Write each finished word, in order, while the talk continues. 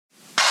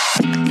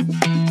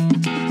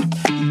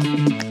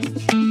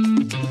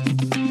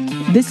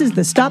This is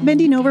the Stop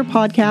Bending Over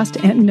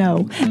podcast, and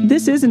no,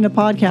 this isn't a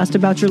podcast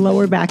about your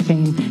lower back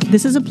pain.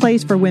 This is a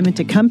place for women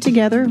to come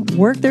together,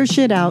 work their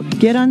shit out,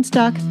 get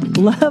unstuck,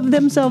 love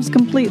themselves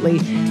completely,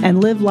 and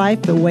live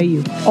life the way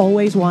you've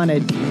always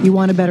wanted. You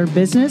want a better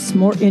business,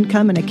 more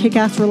income, and a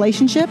kick-ass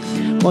relationship?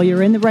 Well,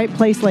 you're in the right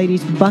place,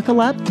 ladies. Buckle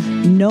up.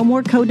 No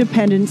more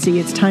codependency.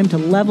 It's time to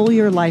level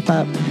your life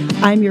up.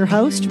 I'm your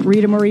host,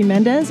 Rita Marie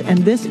Mendez,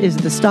 and this is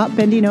the Stop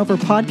Bending Over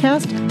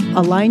podcast.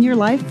 Align your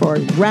life for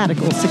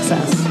radical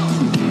success.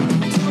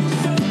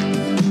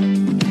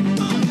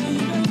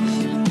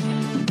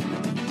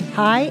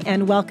 Hi,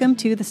 and welcome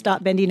to the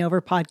Stop Bending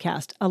Over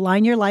podcast.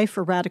 Align your life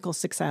for radical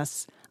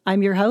success.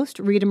 I'm your host,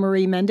 Rita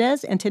Marie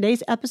Mendez, and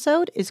today's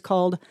episode is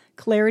called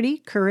Clarity,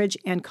 Courage,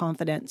 and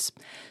Confidence.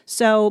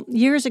 So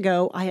years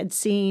ago, I had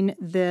seen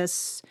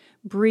this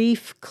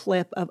brief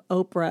clip of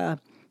Oprah.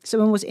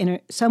 Someone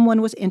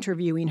was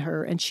interviewing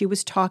her, and she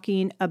was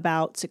talking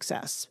about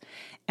success.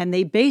 And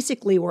they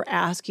basically were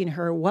asking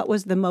her what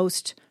was the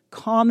most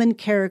common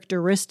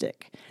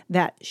characteristic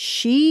that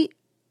she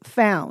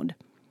found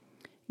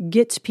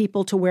gets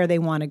people to where they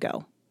want to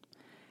go.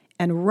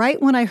 And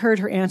right when I heard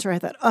her answer, I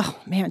thought, oh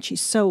man,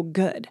 she's so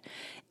good.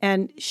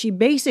 And she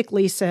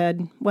basically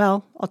said,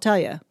 well, I'll tell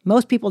you,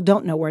 most people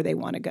don't know where they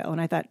want to go.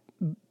 And I thought,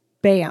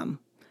 bam,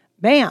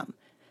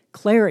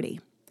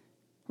 clarity,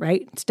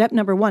 right? Step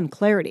number one,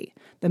 clarity.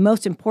 The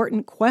most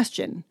important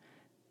question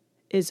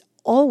is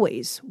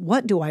always,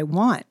 what do I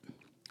want?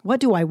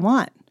 What do I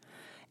want?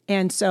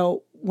 And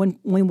so when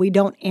we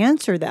don't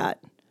answer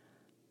that,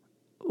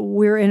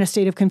 we're in a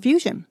state of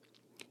confusion.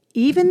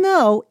 Even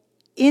though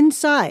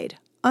inside,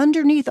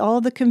 underneath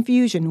all the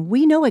confusion,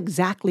 we know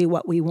exactly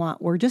what we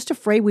want. We're just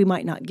afraid we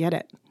might not get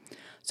it.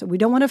 So we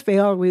don't want to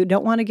fail. We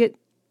don't want to get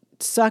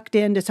sucked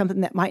into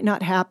something that might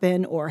not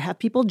happen or have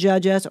people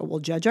judge us, or we'll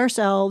judge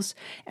ourselves.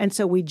 And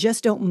so we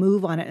just don't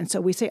move on it. And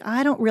so we say,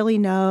 I don't really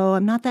know.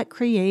 I'm not that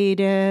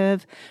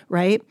creative,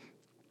 right?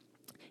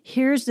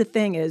 Here's the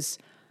thing is,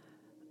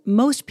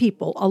 most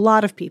people, a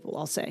lot of people,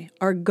 I'll say,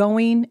 are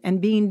going and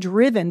being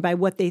driven by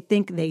what they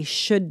think they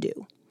should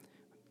do.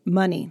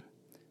 Money,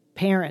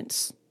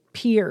 parents,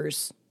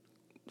 peers,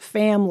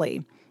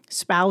 family,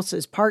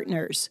 spouses,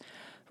 partners,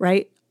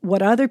 right?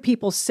 What other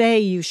people say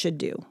you should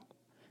do.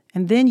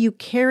 And then you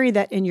carry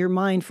that in your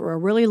mind for a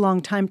really long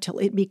time till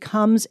it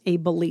becomes a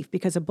belief,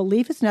 because a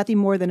belief is nothing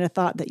more than a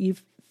thought that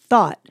you've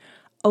thought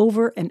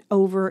over and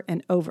over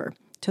and over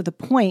to the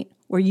point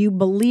where you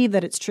believe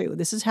that it's true.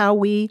 This is how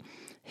we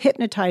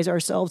hypnotize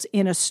ourselves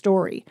in a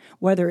story.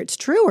 Whether it's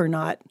true or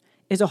not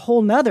is a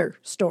whole nother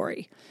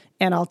story.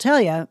 And I'll tell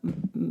you,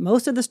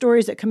 most of the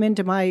stories that come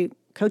into my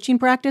coaching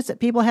practice that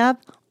people have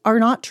are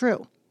not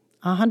true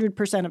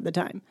 100% of the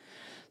time.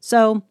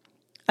 So,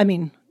 I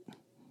mean,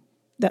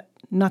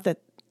 not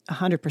that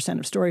 100%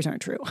 of stories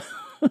aren't true,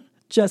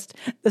 just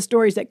the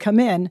stories that come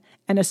in,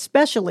 and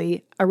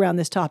especially around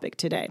this topic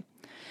today.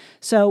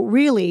 So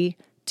really,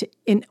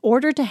 in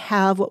order to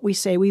have what we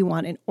say we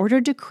want, in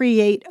order to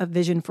create a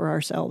vision for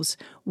ourselves,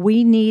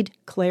 we need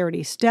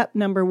clarity. Step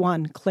number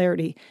one,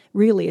 clarity.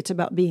 Really, it's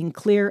about being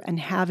clear and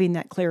having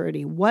that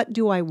clarity. What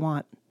do I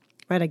want?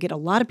 Right? I get a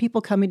lot of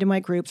people coming to my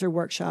groups or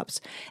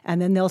workshops,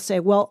 and then they'll say,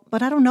 well,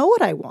 but I don't know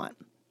what I want.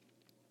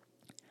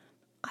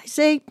 I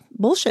say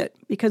bullshit,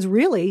 because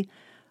really,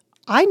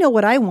 I know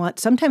what I want.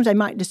 Sometimes I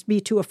might just be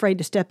too afraid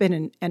to step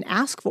in and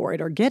ask for it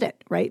or get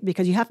it, right?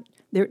 Because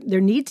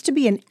there needs to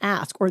be an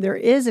ask, or there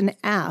is an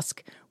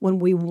ask when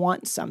we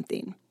want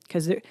something.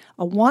 Because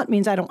a want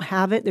means I don't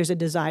have it. There's a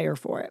desire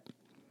for it.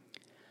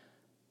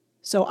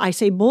 So I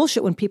say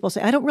bullshit when people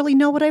say, I don't really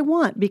know what I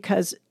want,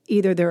 because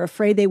either they're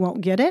afraid they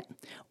won't get it,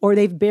 or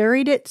they've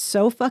buried it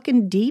so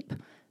fucking deep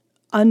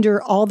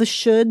under all the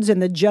shoulds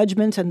and the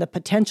judgments and the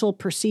potential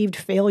perceived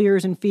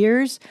failures and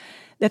fears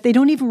that they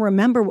don't even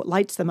remember what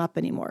lights them up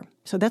anymore.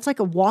 So that's like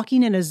a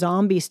walking in a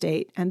zombie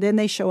state. And then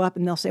they show up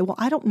and they'll say, well,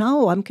 I don't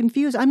know. I'm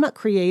confused. I'm not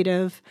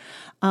creative.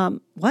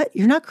 What?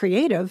 You're not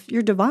creative.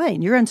 You're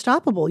divine. You're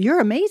unstoppable. You're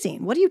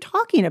amazing. What are you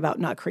talking about,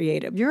 not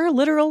creative? You're a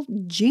literal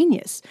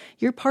genius.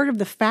 You're part of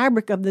the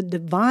fabric of the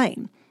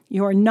divine.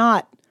 You're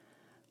not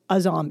a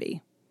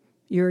zombie.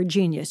 You're a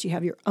genius. You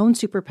have your own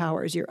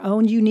superpowers, your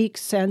own unique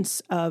sense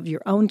of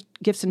your own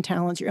gifts and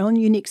talents, your own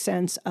unique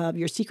sense of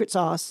your secret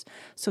sauce.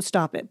 So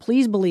stop it.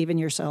 Please believe in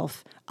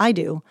yourself. I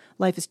do.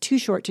 Life is too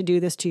short to do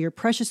this to your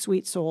precious,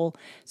 sweet soul.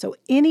 So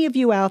any of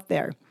you out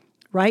there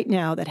right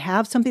now that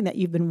have something that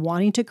you've been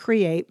wanting to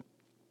create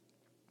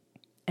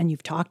and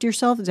you've talked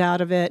yourselves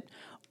out of it,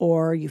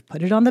 or you've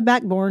put it on the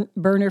back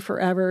burner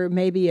forever,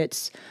 maybe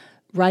it's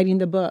writing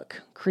the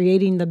book,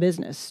 creating the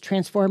business,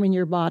 transforming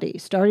your body,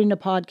 starting a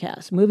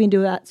podcast, moving to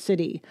that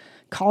city,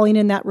 calling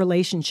in that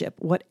relationship,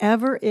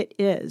 whatever it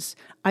is,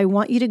 I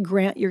want you to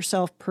grant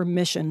yourself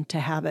permission to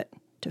have it,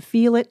 to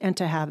feel it and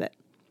to have it.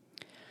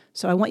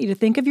 So I want you to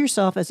think of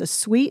yourself as a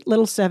sweet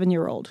little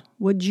 7-year-old.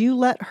 Would you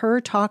let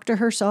her talk to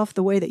herself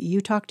the way that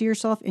you talk to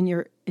yourself in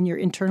your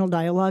internal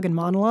dialogue and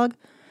monologue?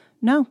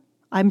 No,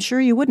 I'm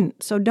sure you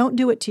wouldn't. So don't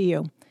do it to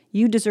you.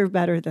 You deserve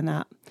better than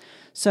that.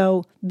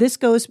 So this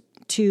goes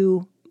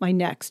to my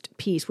next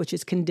piece, which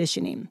is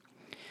conditioning.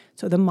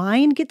 So the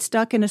mind gets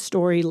stuck in a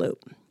story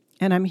loop,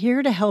 and I'm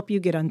here to help you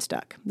get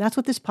unstuck. That's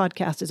what this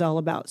podcast is all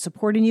about,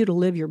 supporting you to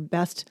live your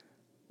best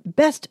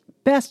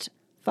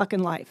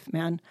fucking life,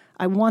 man.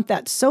 I want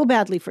that so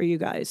badly for you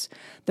guys.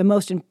 The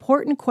most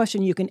important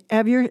question you can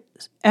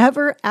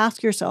ever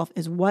ask yourself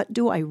is, what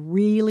do I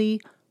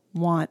really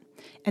want?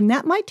 And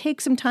that might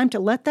take some time to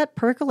let that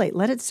percolate,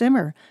 let it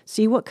simmer,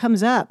 see what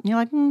comes up. And you're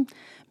like,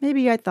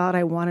 maybe I thought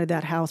I wanted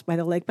that house by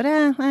the lake, but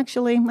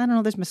actually, I don't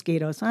know, there's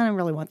mosquitoes. I don't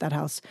really want that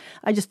house.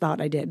 I just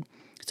thought I did.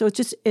 So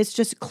it's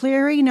just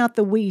clearing out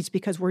the weeds,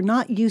 because we're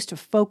not used to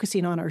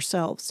focusing on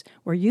ourselves.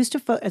 We're used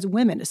to, as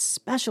women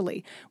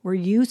especially, we're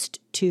used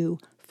to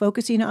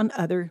focusing on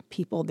other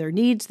people, their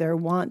needs, their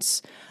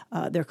wants,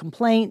 their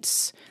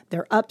complaints,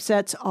 their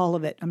upsets, all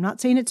of it. I'm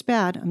not saying it's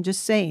bad. I'm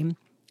just saying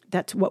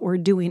that's what we're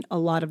doing a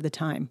lot of the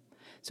time.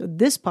 So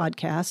this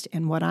podcast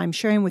and what I'm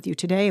sharing with you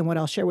today and what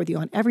I'll share with you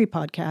on every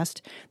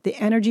podcast, the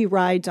energy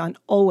rides on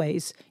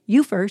always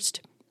you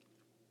first.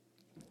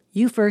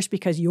 You first,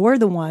 because you're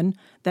the one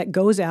that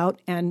goes out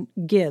and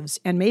gives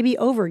and maybe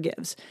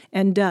overgives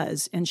and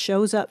does and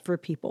shows up for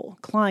people,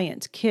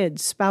 clients,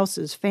 kids,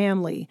 spouses,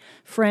 family,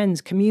 friends,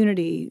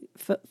 community,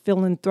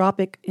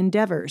 philanthropic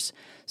endeavors.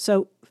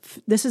 So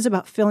this is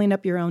about filling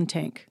up your own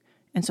tank,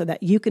 and so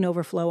that you can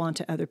overflow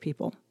onto other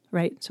people,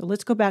 right? So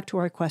let's go back to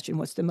our question.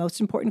 What's the most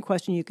important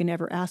question you can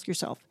ever ask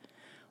yourself?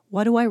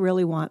 What do I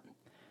really want?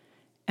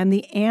 And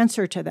the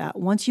answer to that,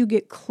 once you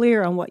get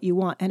clear on what you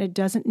want, and it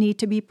doesn't need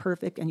to be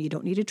perfect, and you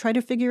don't need to try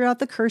to figure out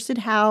the cursed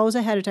hows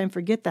ahead of time,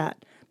 forget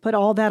that. Put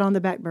all that on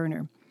the back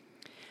burner.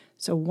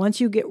 So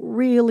once you get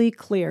really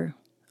clear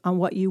on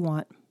what you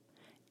want,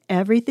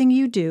 everything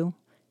you do,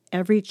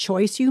 every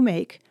choice you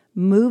make,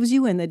 moves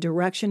you in the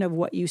direction of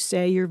what you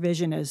say your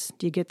vision is.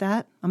 Do you get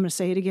that? I'm going to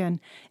say it again.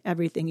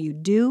 Everything you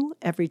do,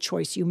 every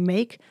choice you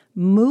make,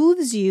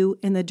 moves you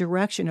in the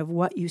direction of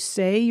what you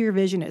say your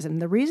vision is.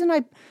 And the reason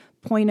I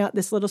point out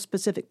this little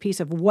specific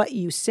piece of what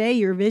you say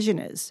your vision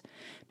is,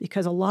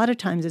 because a lot of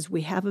times as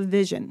we have a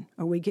vision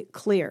or we get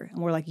clear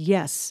and we're like,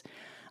 yes,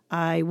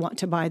 I want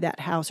to buy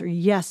that house, or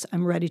yes,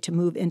 I'm ready to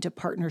move into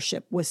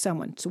partnership with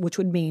someone. So which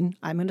would mean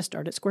I'm going to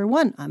start at square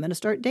one. I'm going to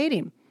start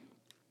dating.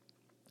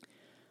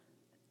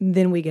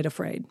 Then we get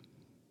afraid.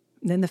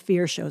 Then the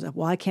fear shows up.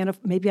 Well, can't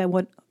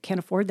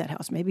afford that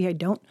house. Maybe I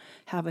don't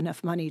have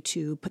enough money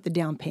to put the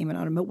down payment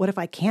on it. But what if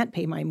I can't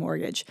pay my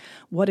mortgage?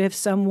 What if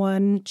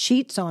someone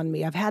cheats on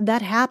me? I've had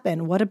that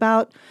happen. What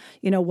about,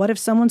 what if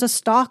someone's a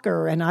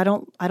stalker and I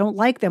don't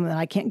like them and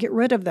I can't get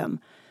rid of them?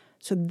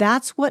 So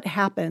that's what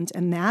happens,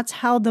 and that's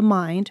how the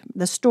mind,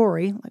 the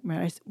story,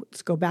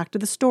 let's go back to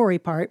the story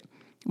part.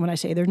 When I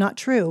say they're not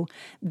true,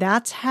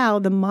 that's how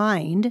the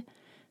mind,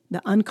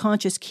 the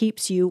unconscious,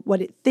 keeps you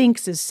what it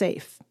thinks is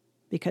safe.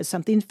 Because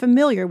something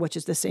familiar, which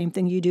is the same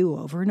thing you do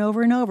over and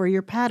over and over,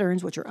 your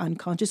patterns, which are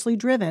unconsciously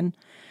driven,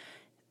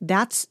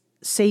 that's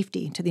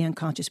safety to the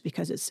unconscious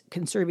because it's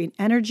conserving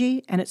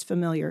energy and it's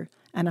familiar.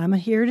 And I'm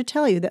here to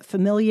tell you that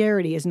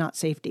familiarity is not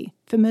safety.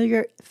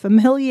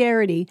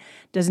 Familiarity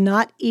does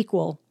not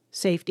equal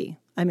safety.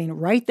 I mean,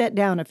 write that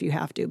down if you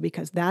have to,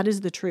 because that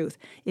is the truth.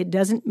 It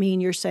doesn't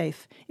mean you're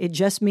safe. It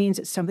just means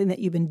it's something that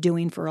you've been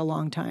doing for a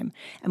long time.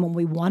 And when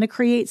we want to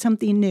create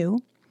something new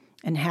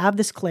and have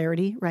this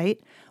clarity, right?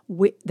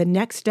 The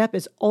next step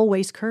is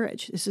always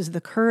courage. This is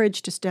the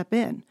courage to step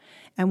in.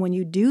 And when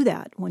you do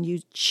that, when you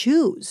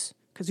choose,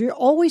 because you're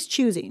always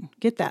choosing,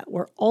 get that,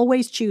 we're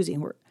always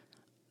choosing.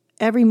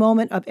 Every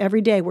moment of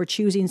every day, we're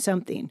choosing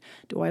something.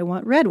 Do I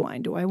want red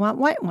wine? Do I want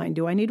white wine?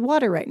 Do I need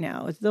water right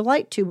now? Is the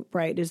light too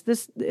bright? Is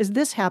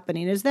this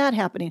happening? Is that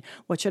happening?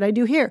 What should I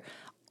do here?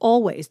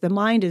 Always. The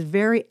mind is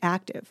very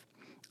active.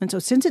 And so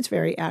since it's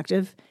very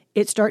active,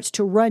 it starts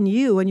to run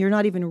you, and you're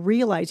not even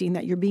realizing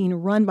that you're being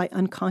run by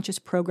unconscious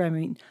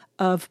programming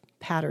of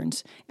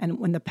patterns. And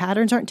when the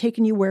patterns aren't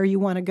taking you where you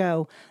want to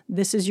go,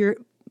 this is your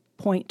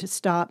point to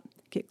stop,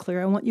 get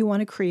clear on what you want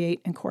to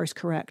create, and course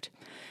correct.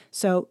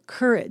 So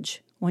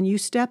courage, when you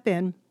step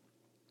in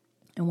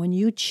and when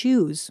you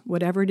choose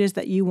whatever it is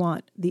that you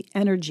want, the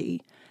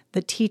energy,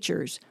 the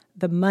teachers,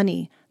 the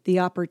money, the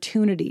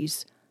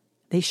opportunities,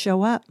 they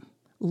show up.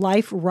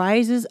 Life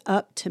rises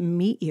up to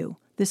meet you.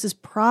 This is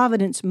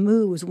providence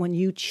moves when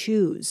you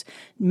choose.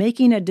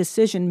 Making a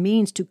decision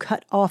means to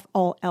cut off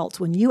all else.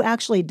 When you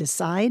actually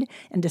decide,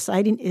 and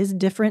deciding is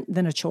different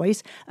than a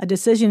choice, a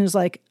decision is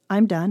like,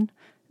 I'm done.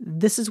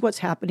 This is what's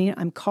happening.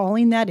 I'm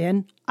calling that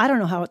in. I don't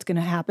know how it's going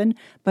to happen,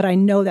 but I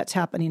know that's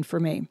happening for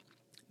me.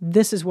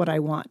 This is what I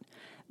want.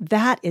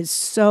 That is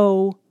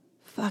so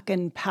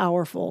fucking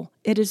powerful.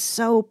 It is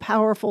so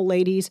powerful,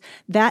 ladies.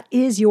 That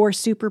is your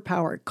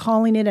superpower,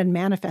 calling it and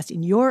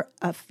manifesting. You're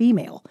a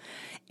female.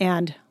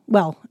 And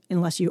well,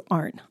 unless you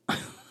aren't.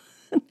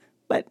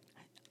 But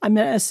I'm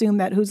going to assume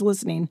that who's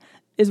listening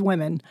is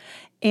women.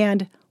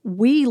 And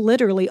we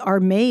literally are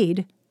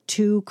made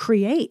to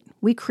create.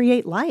 We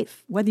create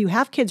life. Whether you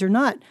have kids or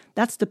not,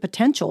 that's the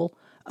potential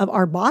of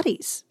our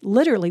bodies.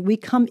 Literally, we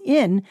come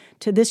in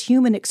to this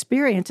human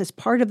experience as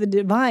part of the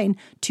divine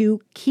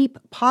to keep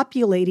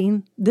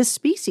populating this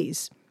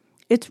species.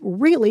 It's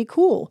really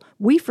cool.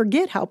 We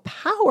forget how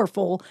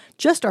powerful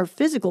just our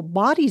physical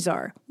bodies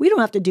are. We don't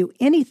have to do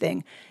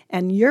anything.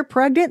 And you're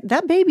pregnant,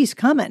 that baby's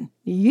coming.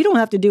 You don't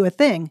have to do a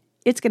thing.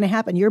 It's going to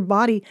happen. Your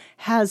body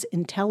has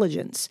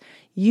intelligence.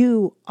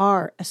 You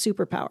are a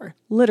superpower,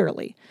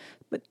 literally.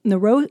 But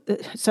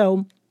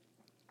so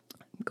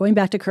going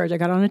back to courage, I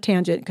got on a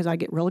tangent because I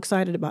get real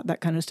excited about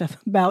that kind of stuff,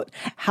 about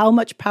how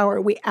much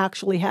power we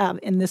actually have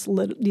in these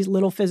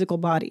little physical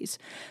bodies.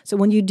 So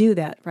when you do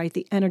that, right,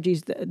 the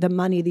energies, the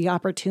money, the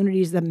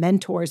opportunities, the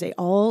mentors, they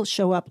all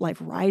show up. Life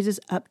rises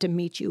up to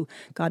meet you.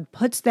 God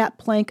puts that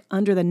plank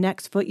under the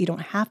next foot. You don't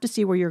have to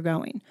see where you're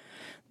going.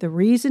 The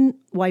reason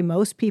why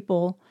most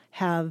people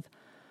have,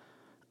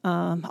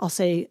 I'll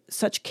say,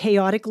 such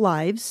chaotic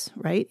lives,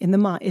 right, in the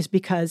mind, is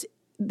because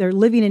they're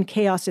living in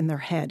chaos in their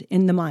head,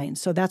 in the mind.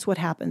 So that's what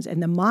happens.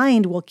 And the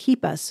mind will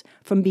keep us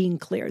from being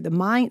clear. The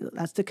mind,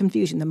 that's the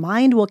confusion. The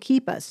mind will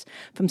keep us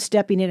from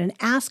stepping in and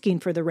asking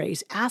for the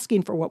raise,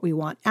 asking for what we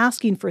want,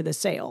 asking for the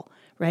sale,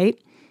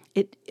 right?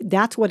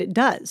 That's what it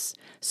does.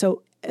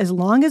 So as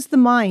long as the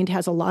mind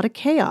has a lot of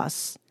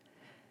chaos,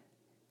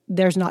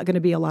 there's not going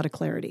to be a lot of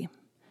clarity.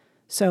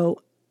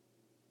 So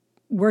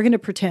we're going to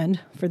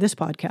pretend for this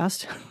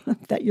podcast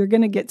that you're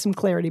going to get some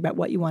clarity about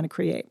what you want to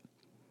create.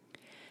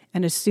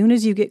 And as soon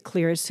as you get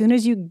clear, as soon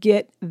as you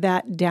get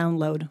that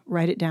download,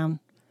 write it down.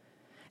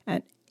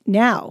 And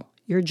now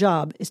your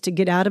job is to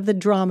get out of the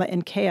drama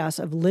and chaos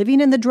of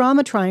living in the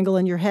drama triangle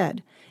in your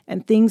head,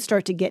 and things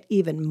start to get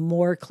even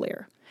more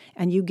clear.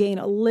 And you gain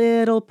a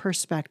little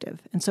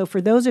perspective. And so for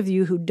those of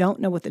you who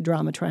don't know what the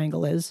drama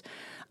triangle is,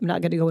 I'm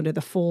not going to go into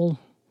the full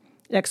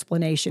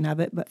explanation of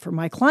it, but for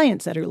my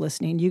clients that are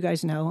listening, you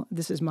guys know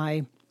this is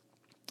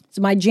it's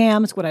my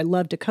jam. It's what I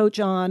love to coach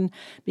on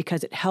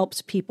because it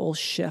helps people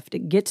shift.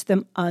 It gets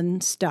them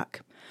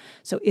unstuck.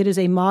 So it is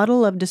a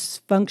model of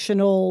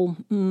dysfunctional,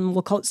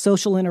 we'll call it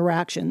social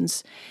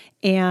interactions.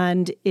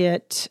 And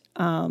it's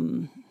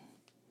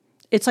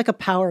like a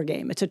power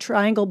game. It's a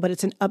triangle, but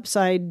it's an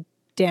upside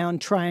down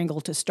triangle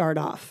to start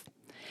off.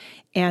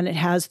 And it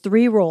has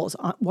 3 roles,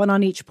 one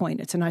on each point.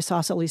 It's an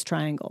isosceles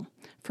triangle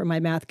for my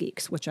math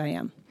geeks, which I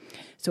am.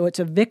 So it's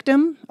a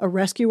victim, a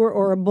rescuer,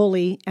 or a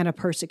bully, and a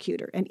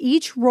persecutor. And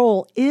each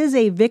role is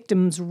a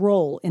victim's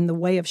role in the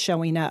way of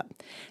showing up,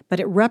 but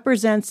it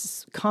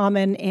represents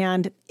common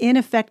and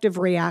ineffective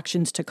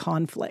reactions to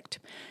conflict.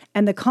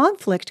 And the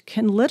conflict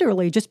can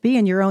literally just be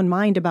in your own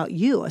mind about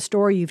you, a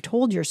story you've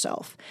told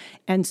yourself.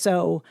 And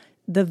so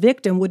the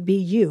victim would be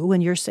you,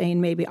 and you're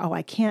saying maybe, oh,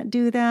 I can't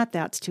do that.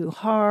 That's too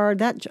hard.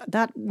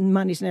 That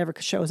money's never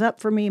shows up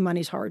for me.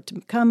 Money's hard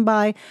to come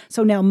by.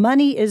 So now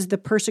money is the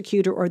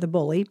persecutor or the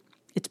bully.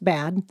 It's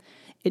bad.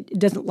 It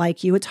doesn't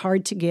like you. It's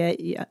hard to get.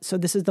 Yeah. So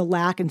this is the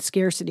lack and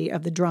scarcity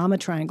of the drama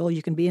triangle.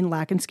 You can be in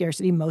lack and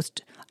scarcity.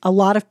 A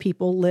lot of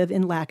people live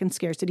in lack and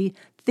scarcity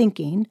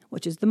thinking,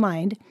 which is the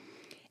mind.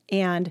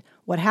 And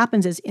what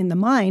happens is in the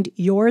mind,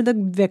 you're the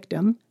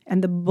victim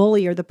and the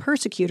bully or the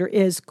persecutor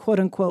is quote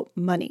unquote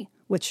money,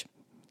 which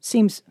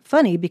seems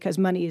funny because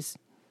money it's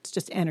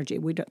just energy.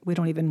 We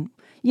don't even,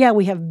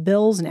 we have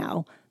bills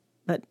now,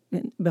 but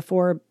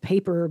before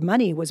paper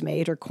money was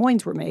made or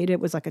coins were made,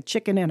 it was like a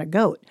chicken and a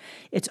goat.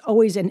 It's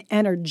always an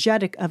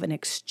energetic of an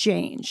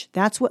exchange.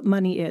 That's what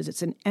money is.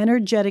 It's an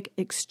energetic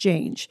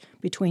exchange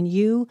between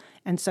you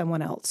and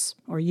someone else,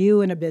 or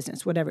you and a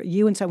business, whatever,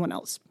 you and someone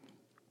else.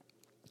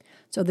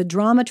 So the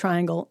drama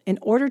triangle, in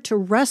order to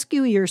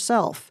rescue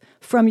yourself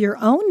from your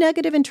own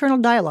negative internal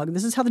dialogue,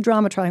 this is how the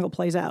drama triangle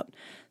plays out.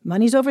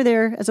 Money's over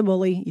there as a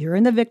bully. You're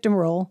in the victim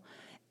role.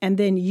 And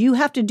then you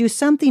have to do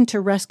something to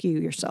rescue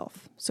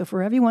yourself. So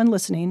for everyone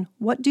listening,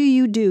 what do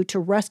you do to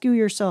rescue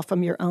yourself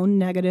from your own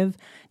negative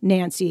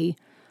Nancy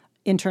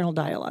internal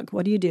dialogue?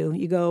 What do?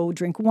 You go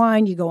drink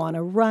wine, you go on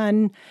a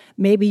run,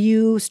 maybe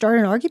you start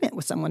an argument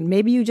with someone.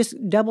 Maybe you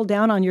just double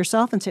down on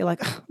yourself and say like,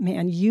 oh,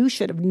 man, you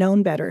should have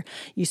known better.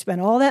 You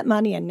spent all that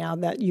money and now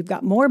that you've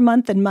got more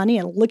month than money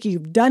and look,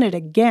 you've done it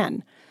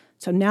again.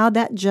 So now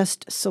that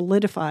just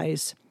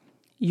solidifies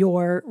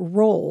your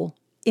role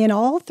in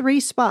all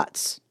 3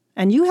 spots.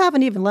 And you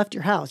haven't even left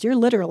your house. You're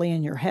literally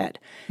in your head.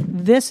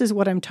 This is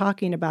what I'm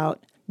talking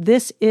about.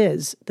 This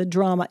is the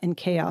drama and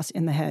chaos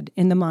in the head,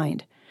 in the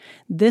mind.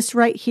 This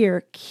right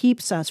here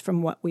keeps us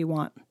from what we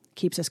want. It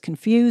keeps us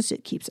confused.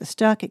 It keeps us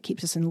stuck. It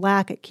keeps us in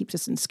lack. It keeps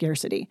us in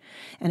scarcity.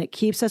 And it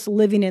keeps us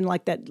living in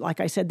like that, like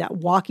I said, that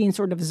walking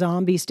sort of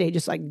zombie stage.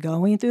 It's like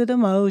going through the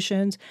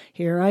motions.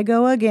 Here I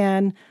go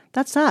again.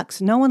 That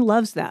sucks. No one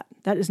loves that.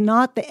 That is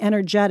not the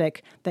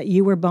energetic that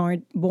you were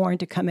born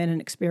to come in and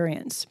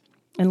experience.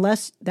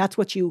 Unless that's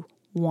what you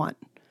want.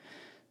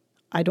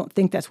 I don't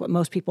think that's what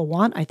most people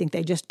want. I think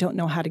they just don't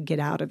know how to get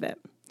out of it.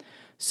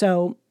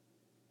 So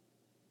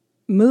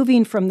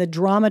moving from the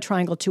drama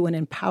triangle to an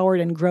empowered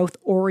and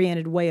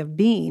growth-oriented way of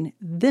being,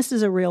 this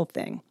is a real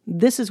thing.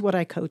 This is what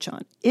I coach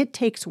on. It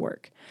takes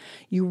work.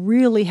 You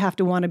really have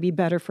to want to be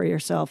better for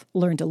yourself,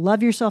 learn to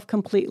love yourself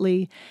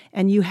completely,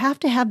 and you have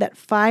to have that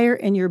fire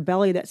in your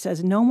belly that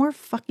says, no more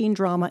fucking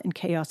drama and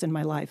chaos in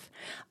my life.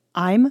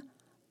 I'm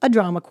a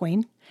drama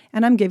queen.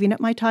 And I'm giving it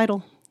my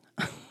title.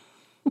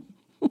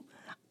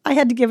 I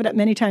had to give it up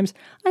many times.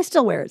 I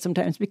still wear it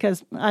sometimes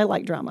because I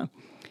like drama.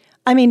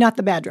 I mean, not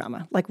the bad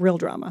drama, like real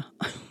drama.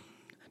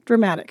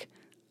 Dramatic.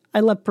 I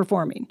love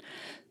performing.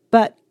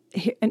 But,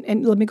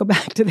 and let me go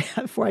back to that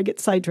before I get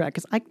sidetracked,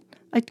 because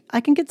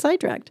I can get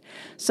sidetracked.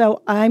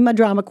 So I'm a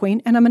drama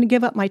queen, and I'm going to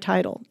give up my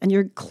title. And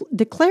you're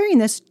declaring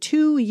this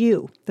to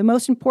you. The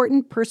most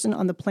important person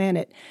on the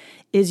planet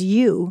is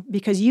you,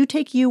 because you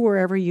take you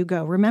wherever you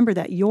go. Remember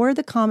that you're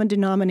the common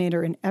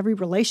denominator in every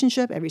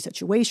relationship, every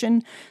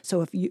situation.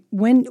 So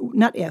when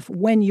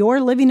you're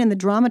living in the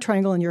drama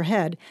triangle in your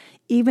head,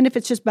 even if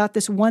it's just about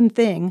this one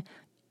thing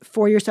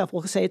for yourself,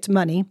 we'll say it's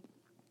money,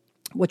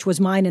 which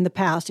was mine in the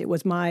past. It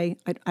was my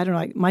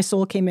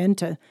soul came in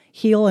to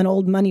heal an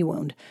old money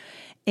wound.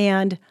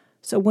 And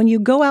so when you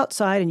go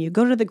outside and you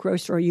go to the grocery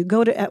store, you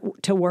go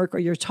to work, or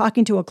you're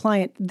talking to a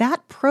client,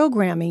 that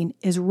programming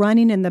is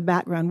running in the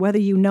background, whether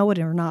you know it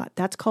or not.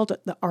 That's called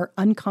our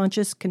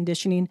unconscious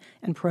conditioning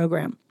and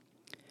program.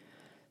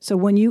 So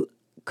when you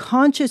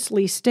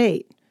consciously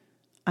state,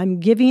 I'm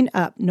giving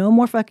up, no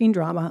more fucking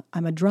drama,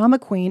 I'm a drama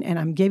queen, and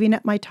I'm giving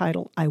up my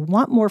title, I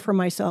want more for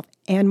myself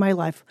and my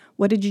life,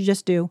 what did you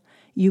just do?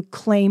 You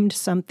claimed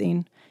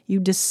something.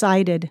 You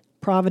decided.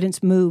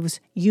 Providence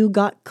moves. You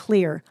got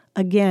clear.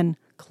 Again,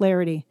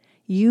 clarity.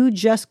 You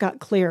just got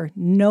clear.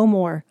 No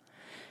more.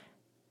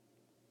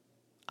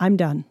 I'm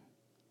done.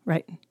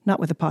 Right? Not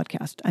with a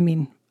podcast. I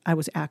mean, I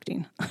was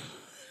acting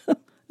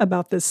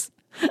about this,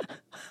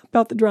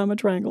 about the drama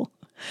triangle.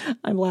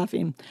 I'm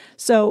laughing.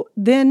 So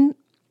then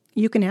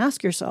you can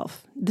ask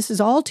yourself, this is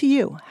all to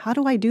you. How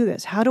do I do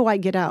this? How do I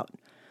get out?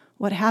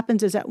 What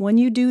happens is that when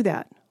you do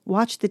that,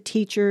 watch the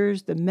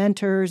teachers, the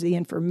mentors, the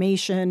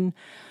information,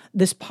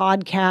 this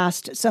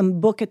podcast,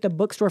 some book at the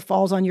bookstore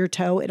falls on your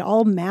toe. It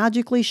all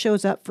magically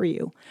shows up for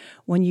you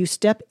when you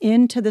step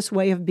into this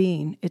way of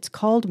being. It's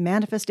called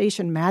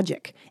manifestation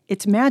magic.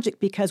 It's magic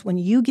because when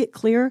you get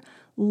clear,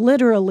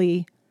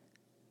 literally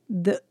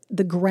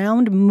the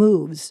ground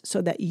moves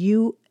so that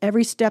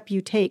every step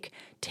you take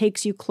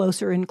takes you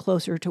closer and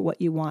closer to what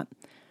you want.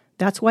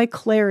 That's why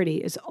clarity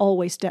is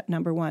always step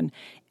number one.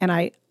 And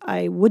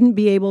I wouldn't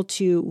be able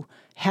to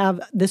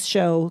have this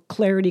show,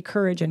 Clarity,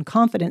 Courage, and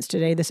Confidence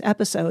today, this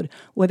episode,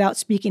 without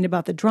speaking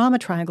about the drama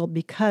triangle,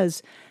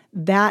 because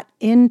that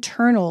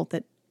internal,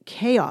 that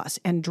chaos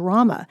and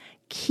drama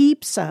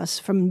keeps us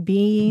from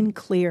being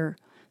clear.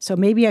 So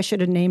maybe I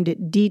should have named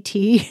it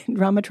DT,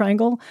 drama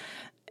triangle,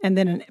 and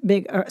then a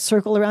big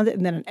circle around it,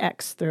 and then an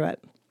X through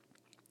it.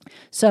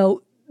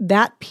 So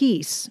that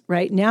piece,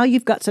 right, now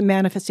you've got some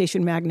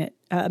manifestation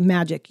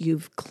magic.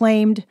 You've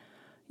claimed,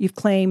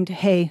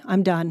 hey,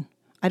 I'm done.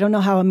 I don't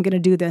know how I'm going to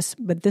do this,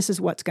 but this is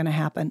what's going to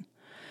happen.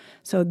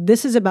 So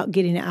this is about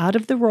getting out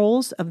of the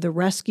roles of the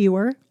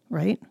rescuer,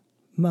 right?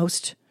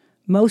 Most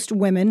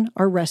women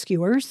are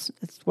rescuers.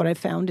 That's what I've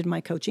found in my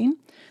coaching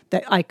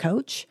that I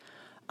coach.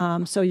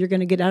 So you're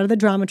going to get out of the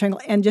drama triangle.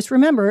 And just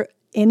remember,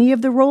 any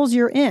of the roles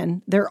you're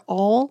in, they're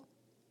all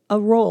a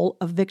role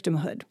of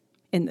victimhood.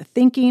 In the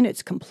thinking,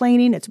 it's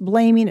complaining, it's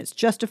blaming, it's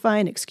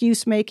justifying,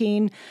 excuse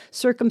making,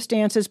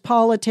 circumstances,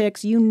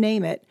 politics, you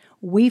name it.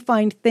 We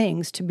find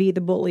things to be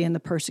the bully and the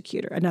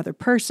persecutor. Another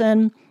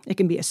person, it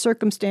can be a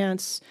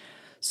circumstance.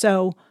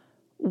 So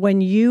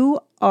when you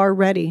are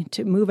ready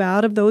to move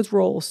out of those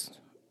roles,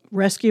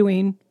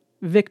 rescuing,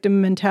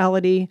 victim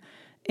mentality,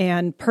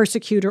 and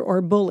persecutor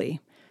or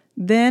bully,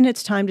 then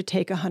it's time to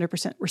take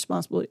 100%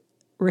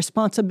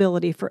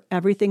 responsibility for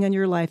everything in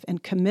your life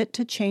and commit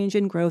to change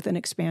and growth and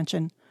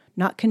expansion,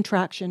 not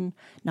contraction,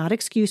 not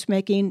excuse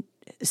making,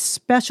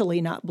 especially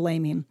not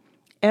blaming.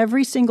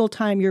 Every single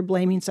time you're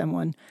blaming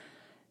someone,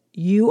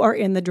 you are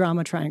in the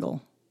drama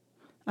triangle.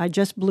 I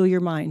just blew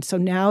your mind. So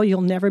now you'll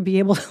never be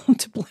able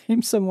to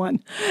blame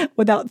someone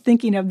without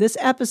thinking of this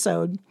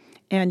episode,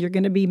 and you're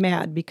going to be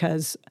mad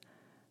because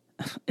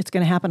it's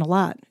going to happen a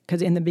lot.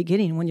 Because in the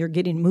beginning, when you're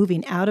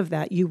moving out of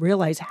that, you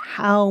realize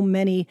how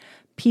many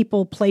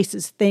people,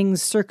 places,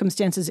 things,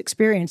 circumstances,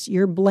 experience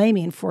you're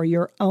blaming for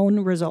your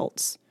own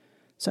results.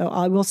 So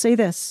I will say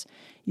this,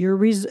 your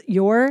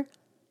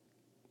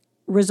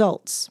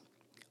results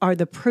are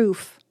the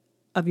proof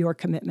of your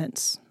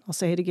commitments. I'll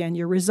say it again,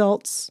 your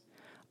results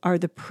are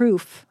the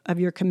proof of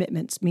your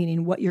commitments,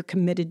 meaning what you're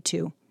committed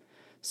to.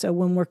 So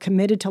when we're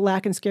committed to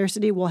lack and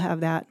scarcity, we'll have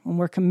that. When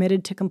we're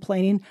committed to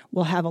complaining,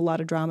 we'll have a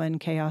lot of drama and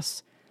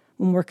chaos.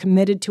 When we're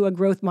committed to a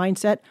growth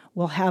mindset,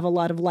 we'll have a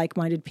lot of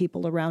like-minded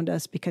people around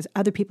us because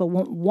other people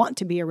won't want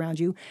to be around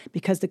you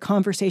because the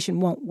conversation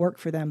won't work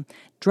for them.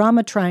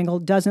 Drama triangle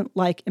doesn't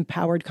like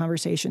empowered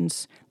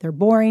conversations. They're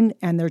boring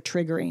and they're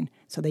triggering,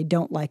 so they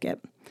don't like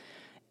it.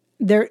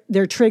 They're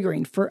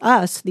triggering. For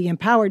us, the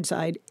empowered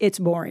side, it's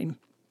boring.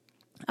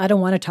 I don't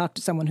want to talk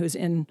to someone who's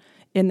in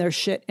their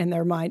shit, in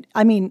their mind.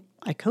 I mean,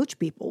 I coach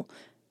people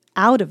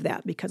out of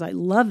that because I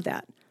love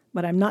that.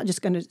 But I'm not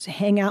just going to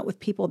hang out with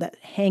people that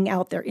hang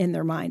out there in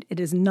their mind. It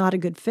is not a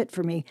good fit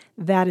for me.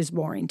 That is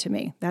boring to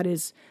me.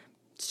 It's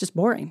just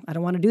boring. I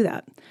don't want to do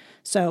that.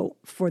 So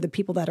for the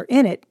people that are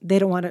in it, they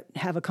don't want to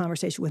have a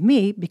conversation with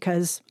me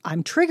because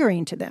I'm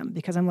triggering to them,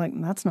 because I'm like,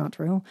 that's not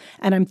true.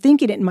 And I'm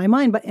thinking it in my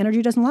mind, but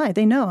energy doesn't lie.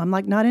 They know I'm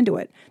like not into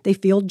it. They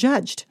feel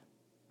judged.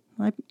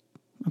 I'm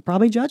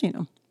probably judging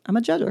them. I'm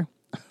a judger.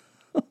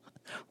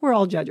 We're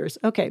all judgers.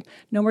 Okay,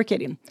 no more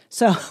kidding.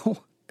 So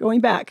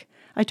going back,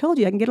 I told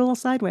you I can get a little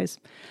sideways.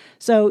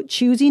 So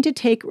choosing to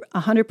take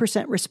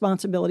 100%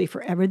 responsibility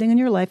for everything in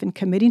your life and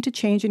committing to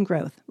change and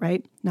growth,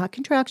 right? Not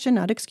contraction,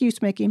 not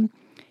excuse making,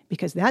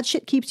 because that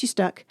shit keeps you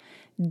stuck,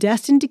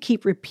 destined to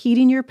keep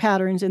repeating your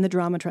patterns in the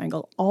drama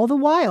triangle, all the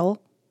while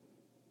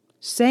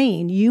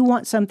saying you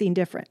want something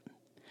different.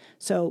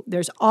 So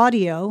there's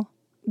audio.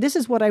 This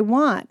is what I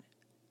want.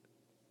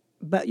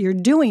 But you're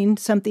doing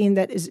something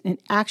that is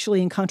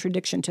actually in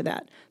contradiction to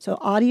that. So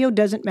audio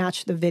doesn't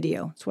match the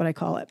video. That's what I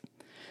call it.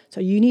 So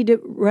you need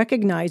to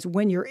recognize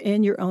when you're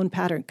in your own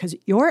pattern, because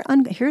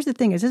here's the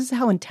thing: is this is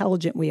how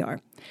intelligent we are.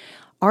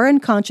 Our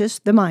unconscious,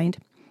 the mind,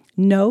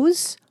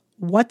 knows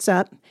what's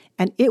up,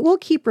 and it will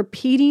keep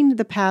repeating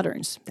the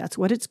patterns. That's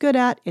what it's good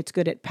at. It's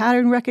good at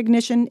pattern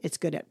recognition. It's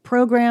good at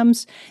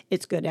programs.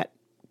 It's good at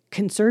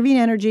conserving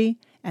energy.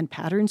 And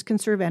patterns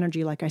conserve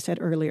energy, like I said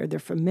earlier. They're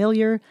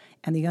familiar,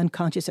 and the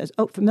unconscious says,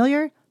 oh,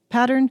 familiar,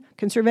 pattern,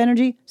 conserve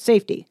energy,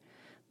 safety.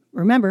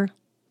 Remember,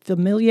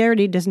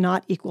 familiarity does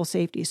not equal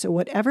safety. So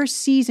whatever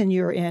season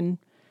you're in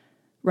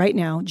right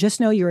now, just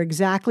know you're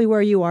exactly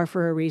where you are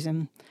for a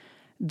reason.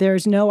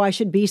 There's no I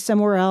should be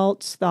somewhere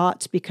else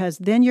thoughts, because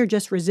then you're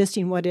just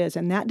resisting what is,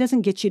 and that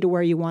doesn't get you to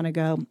where you want to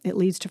go. It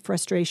leads to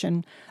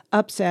frustration,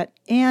 upset,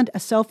 and a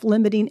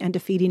self-limiting and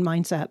defeating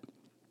mindset.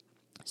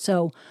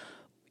 So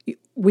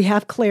we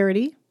have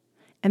clarity,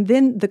 and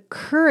then the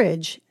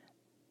courage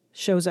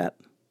shows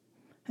up.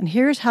 And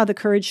here's how the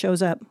courage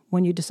shows up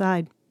when you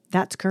decide.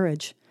 That's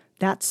courage.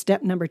 That's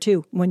step number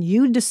 2. When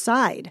you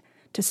decide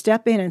to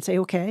step in and say,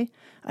 okay,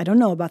 I don't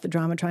know about the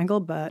drama triangle,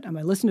 but I'm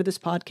going to listen to this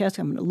podcast.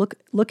 I'm going to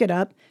look it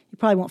up. You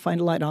probably won't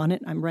find a lot on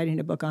it. I'm writing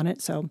a book on it,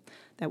 so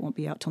that won't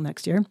be out till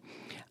next year.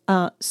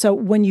 So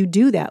when you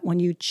do that, when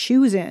you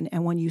choose in,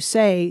 and when you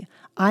say,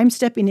 I'm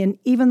stepping in,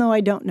 even though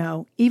I don't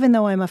know, even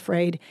though I'm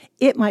afraid,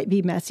 it might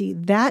be messy,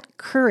 that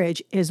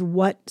courage is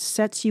what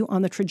sets you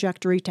on the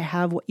trajectory to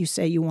have what you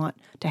say you want,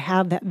 to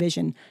have that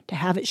vision, to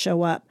have it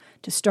show up,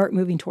 to start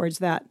moving towards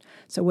that.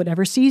 So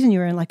whatever season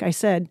you're in, like I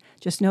said,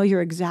 just know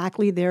you're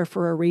exactly there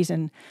for a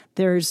reason.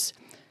 There's,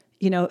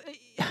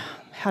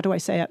 how do I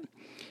say it?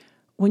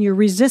 When you're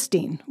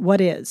resisting what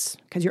is,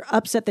 because you're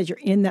upset that you're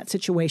in that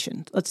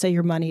situation, let's say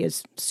your money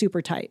is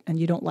super tight and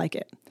you don't like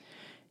it.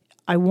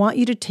 I want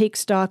you to take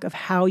stock of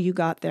how you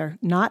got there,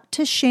 not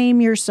to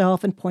shame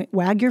yourself and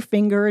wag your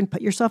finger and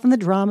put yourself in the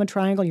drama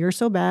triangle. You're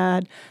so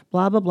bad,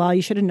 blah, blah, blah.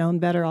 You should have known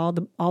better, all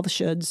the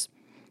shoulds.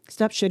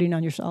 Stop shitting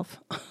on yourself.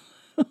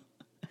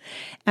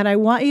 And I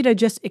want you to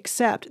just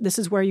accept this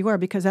is where you are,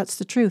 because that's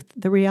the truth.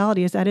 The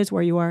reality is that is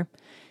where you are.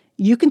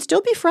 You can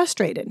still be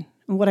frustrated.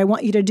 And what I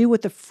want you to do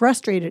with the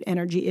frustrated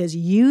energy is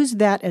use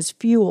that as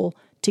fuel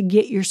to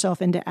get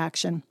yourself into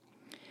action.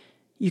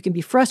 You can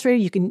be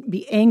frustrated. You can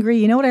be angry.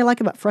 You know what I like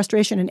about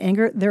frustration and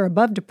anger? They're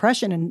above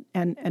depression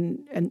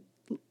and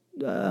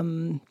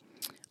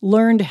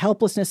learned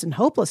helplessness and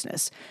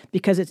hopelessness,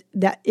 because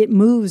it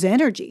moves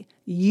energy.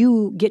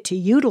 You get to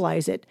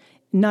utilize it,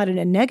 not in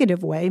a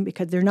negative way,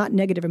 because they're not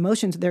negative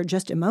emotions. They're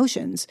just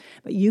emotions.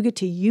 But you get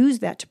to use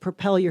that to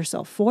propel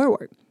yourself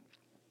forward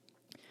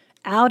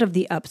out of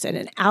the upset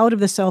and out of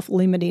the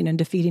self-limiting and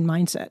defeating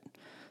mindset.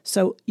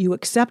 So you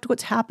accept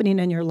what's happening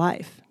in your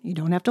life. You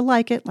don't have to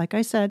like it, like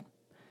I said.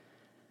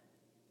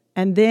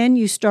 And then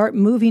you start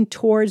moving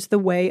towards the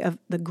way of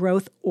the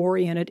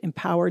growth-oriented,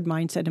 empowered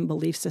mindset and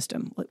belief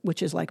system,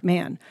 which is like,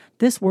 man,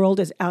 this world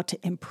is out to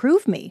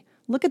improve me.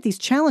 Look at these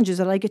challenges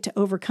that I get to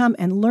overcome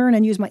and learn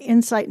and use my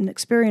insight and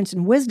experience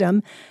and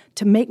wisdom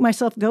to make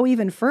myself go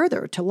even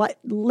further, to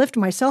lift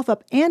myself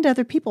up and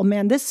other people.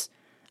 Man,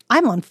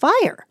 I'm on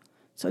fire.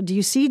 So do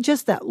you see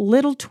just that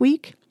little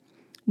tweak?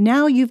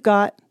 Now you've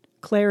got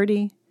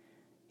clarity.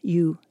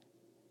 You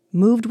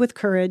moved with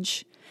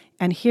courage.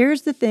 And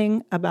here's the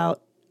thing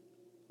about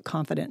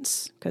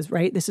confidence, because,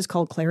 right, this is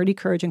called clarity,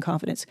 courage, and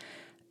confidence.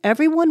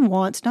 Everyone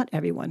wants, not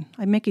everyone,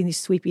 I'm making these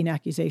sweeping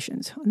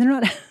accusations. They're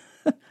not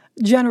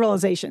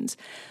generalizations.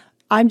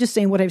 I'm just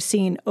saying what I've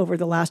seen over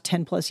the last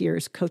 10 plus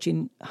years,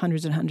 coaching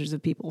hundreds and hundreds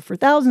of people for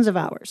thousands of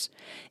hours,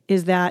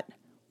 is that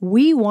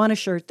we want a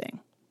sure thing.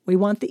 We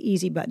want the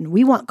easy button.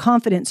 We want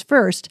confidence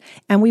first,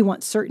 and we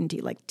want certainty.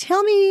 Like,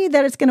 tell me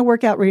that it's going to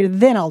work out right,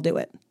 then I'll do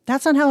it.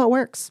 That's not how it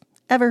works,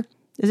 ever.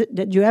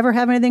 Did you ever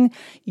have anything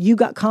you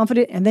got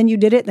confident and then you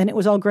did it, then it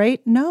was all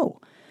great?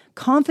 No.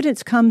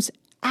 Confidence comes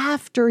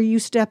after you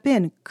step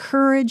in.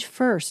 Courage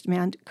first,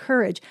 man.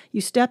 Courage.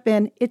 You step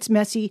in, it's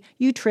messy,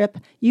 you trip,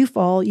 you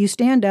fall, you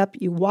stand up,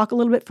 you walk a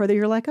little bit further,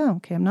 you're like, oh,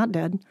 okay, I'm not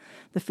dead.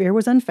 The fear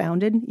was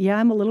unfounded. Yeah,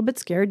 I'm a little bit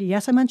scared.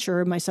 Yes, I'm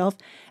unsure of myself.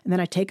 And then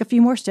I take a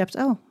few more steps.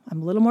 Oh,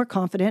 I'm a little more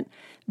confident.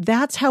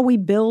 That's how we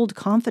build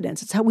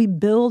confidence. It's how we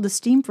build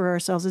esteem for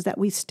ourselves, is that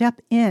we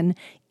step in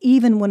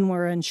even when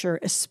we're unsure,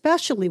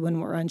 especially when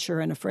we're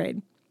unsure and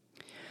afraid.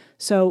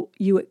 So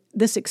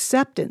this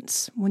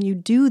acceptance, when you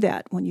do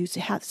that, when you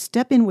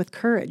step in with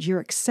courage, you're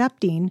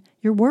accepting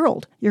your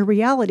world, your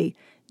reality.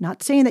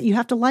 Not saying that you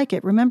have to like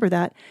it. Remember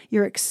that.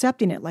 You're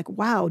accepting it like,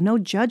 wow, no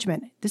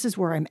judgment. This is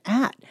where I'm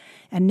at.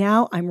 And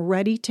now I'm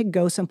ready to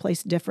go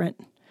someplace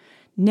different.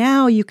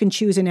 Now you can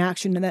choose an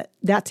action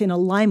that's in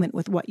alignment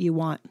with what you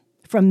want.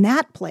 From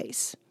that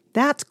place,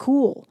 that's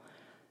cool.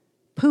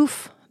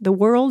 Poof, the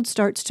world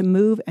starts to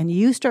move and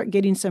you start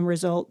getting some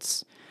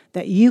results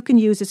that you can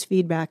use as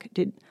feedback.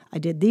 I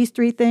did these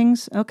 3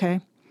 things.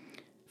 Okay.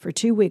 For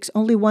 2 weeks,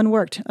 only one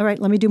worked. All right,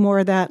 let me do more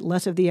of that,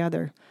 less of the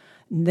other.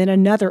 And then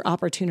another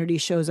opportunity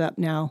shows up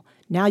now.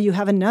 Now you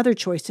have another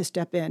choice to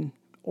step in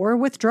or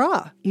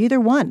withdraw, either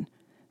one,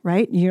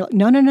 right? You're like,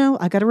 no.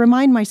 I got to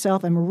remind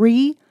myself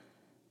I'm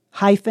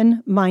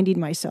minding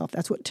myself.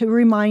 That's what to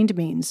remind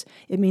means.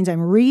 It means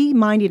I'm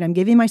reminding, I'm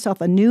giving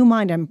myself a new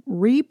mind. I'm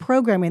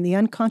reprogramming the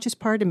unconscious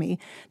part of me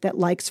that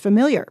likes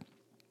familiar.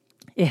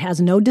 It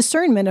has no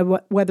discernment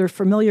of whether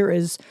familiar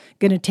is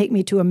going to take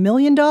me to $1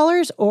 million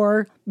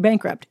or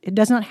bankrupt. It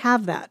does not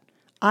have that.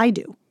 I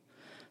do.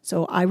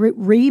 So I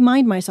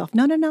remind myself,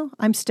 no,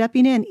 I'm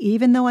stepping in,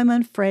 even though I'm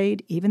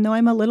afraid, even though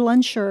I'm a little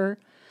unsure.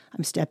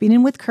 I'm stepping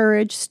in with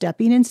courage,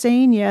 stepping in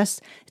saying yes.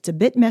 It's a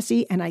bit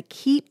messy, and I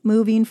keep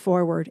moving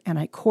forward, and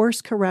I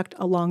course correct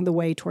along the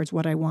way towards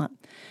what I want.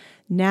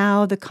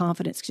 Now the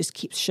confidence just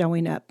keeps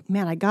showing up.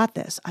 Man, I got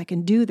this. I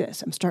can do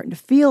this. I'm starting to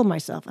feel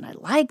myself, and I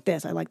like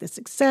this. I like the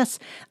success.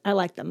 I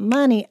like the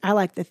money. I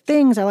like the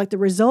things. I like the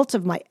results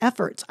of my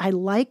efforts. I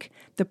like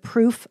the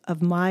proof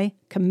of my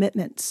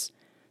commitments.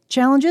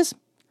 Challenges?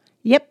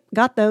 Yep,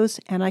 got those,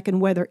 and I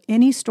can weather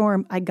any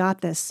storm. I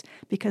got this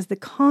because the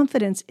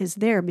confidence is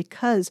there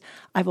because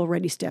I've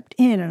already stepped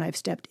in, and I've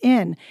stepped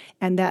in,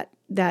 and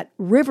that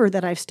river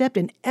that I've stepped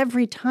in,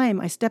 every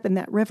time I step in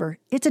that river,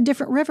 it's a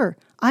different river.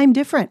 I'm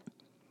different.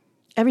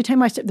 Every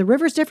time I step, the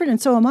river's different,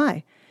 and so am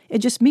I. It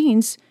just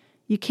means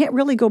you can't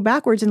really go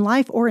backwards in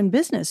life or in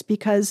business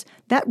because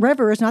that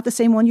river is not the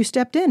same one you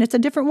stepped in. It's a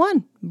different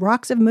one.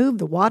 Rocks have moved.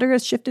 The water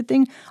has shifted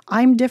things.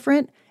 I'm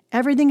different.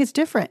 Everything is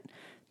different.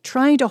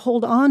 Trying to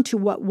hold on to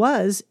what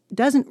was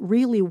doesn't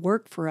really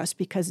work for us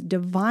because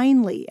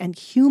divinely and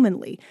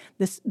humanly,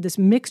 this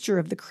mixture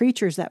of the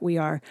creatures that we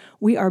are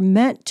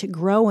meant to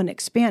grow and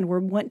expand.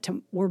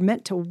 We're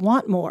meant to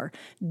want more,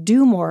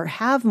 do more,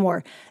 have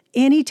more.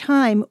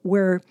 Anytime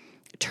we're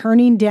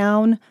turning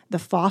down the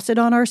faucet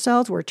on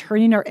ourselves, we're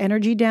turning our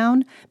energy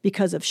down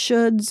because of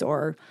shoulds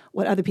or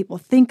what other people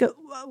think of,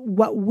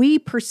 what we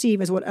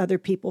perceive as what other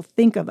people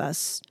think of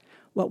us,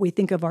 what we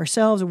think of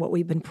ourselves, or what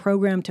we've been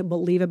programmed to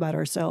believe about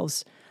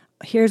ourselves.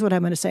 Here's what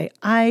I'm going to say.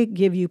 I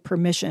give you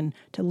permission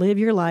to live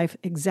your life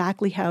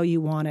exactly how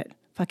you want it.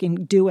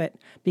 Fucking do it,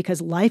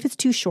 because life is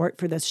too short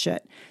for this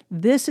shit.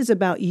 This is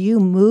about you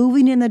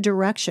moving in the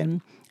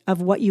direction of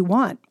what you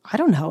want. I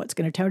don't know how it's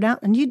going to turn out,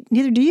 and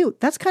neither do you.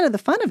 That's kind of the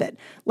fun of it.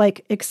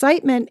 Like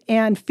excitement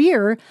and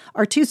fear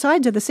are two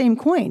sides of the same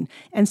coin.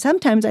 And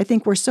sometimes I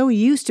think we're so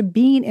used to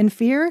being in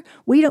fear,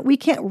 we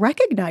can't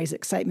recognize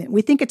excitement.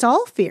 We think it's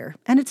all fear,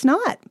 and it's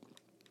not.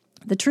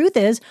 The truth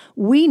is,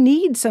 we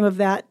need some of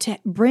that to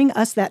bring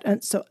us that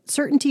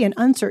certainty and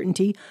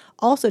uncertainty,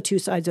 also two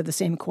sides of the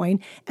same coin.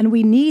 And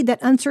we need that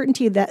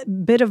uncertainty,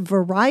 that bit of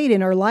variety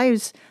in our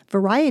lives,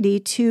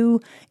 variety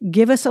to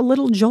give us a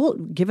little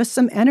jolt, give us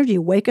some energy,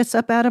 wake us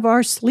up out of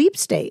our sleep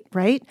state,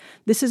 right?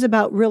 This is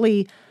about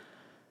really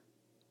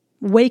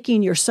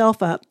waking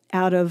yourself up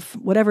out of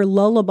whatever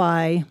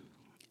lullaby,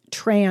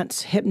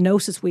 trance,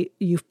 hypnosis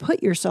you've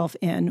put yourself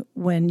in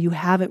when you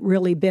haven't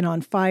really been on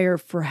fire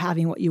for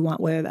having what you want,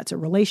 whether that's a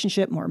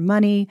relationship, more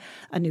money,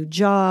 a new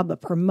job, a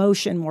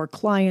promotion, more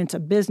clients, a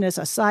business,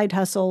 a side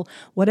hustle,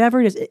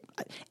 whatever it is.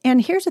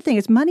 And here's the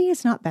thing, money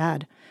is not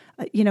bad.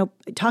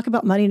 Talk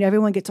about money and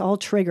everyone gets all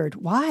triggered.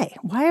 Why?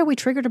 Why are we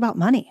triggered about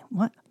money?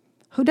 What?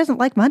 Who doesn't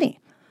like money?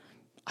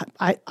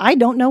 I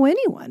don't know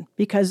anyone,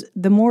 because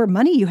the more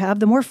money you have,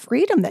 the more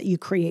freedom that you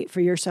create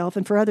for yourself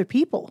and for other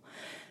people.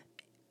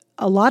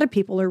 A lot of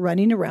people are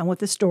running around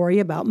with a story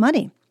about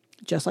money,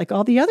 just like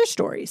all the other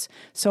stories.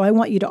 So I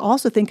want you to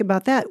also think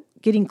about that,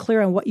 getting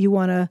clear on what you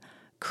want to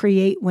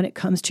create when it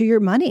comes to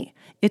your money.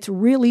 It's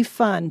really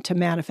fun to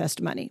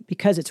manifest money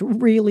because it's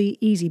really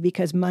easy,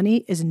 because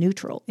money is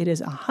neutral. It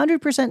is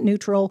 100%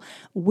 neutral.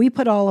 We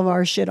put all of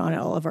our shit on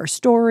all of our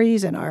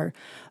stories and our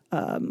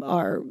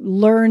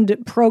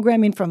learned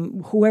programming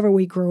from whoever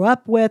we grew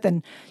up with.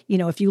 And,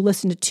 if you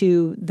listened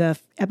to the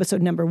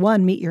episode number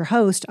 1, Meet Your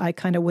Host, I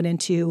kind of went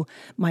into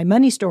my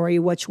money story,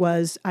 which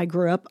was I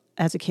grew up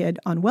as a kid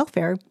on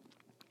welfare.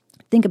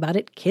 Think about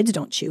it. Kids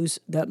don't choose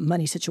the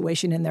money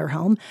situation in their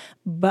home,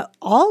 but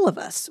all of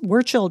us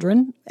were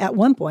children at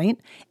one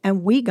point,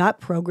 and we got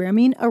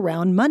programming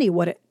around money,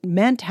 what it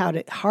meant, how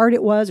hard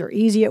it was or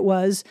easy it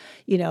was.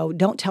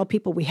 Don't tell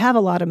people we have a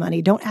lot of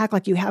money. Don't act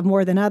like you have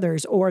more than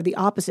others, or the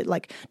opposite,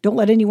 like don't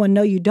let anyone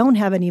know you don't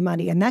have any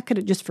money. And that could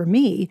have just, for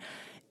me,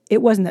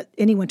 it wasn't that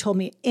anyone told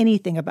me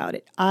anything about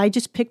it. I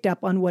just picked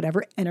up on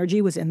whatever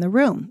energy was in the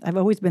room. I've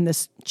always been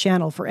this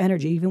channel for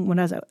energy, even when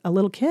I was a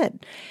little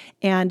kid.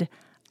 And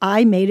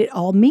I made it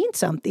all mean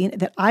something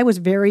that I was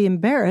very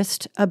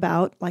embarrassed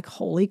about, like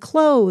holy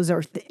clothes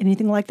or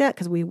anything like that,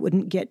 because we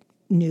wouldn't get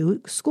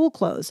new school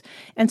clothes.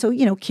 And so,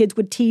 kids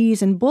would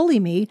tease and bully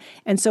me.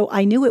 And so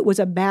I knew it was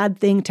a bad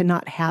thing to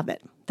not have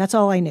it. That's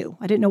all I knew.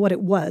 I didn't know what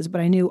it was, but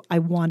I knew I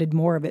wanted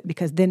more of it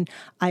because then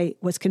I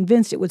was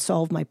convinced it would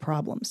solve my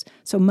problems.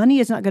 So money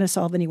is not going to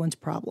solve anyone's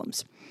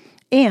problems.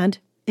 And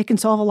it can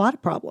solve a lot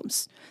of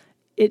problems.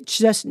 It's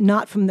just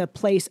not from the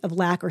place of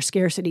lack or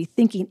scarcity,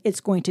 thinking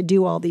it's going to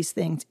do all these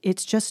things.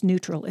 It's just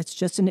neutral. It's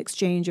just an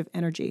exchange of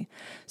energy.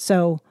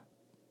 So,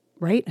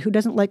 right? Who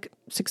doesn't like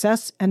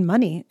success and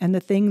money and the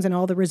things and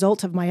all the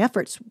results of my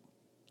efforts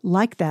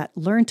like that?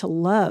 Learn to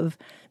love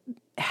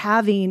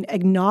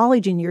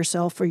acknowledging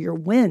yourself for your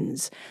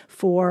wins,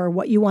 for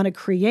what you want to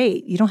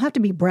create. You don't have to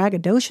be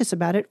braggadocious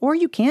about it, or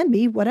you can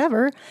be,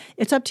 whatever.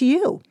 It's up to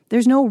you.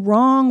 There's no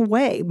wrong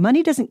way.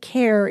 Money doesn't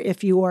care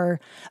if you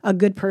are a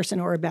good person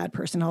or a bad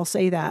person. I'll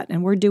say that.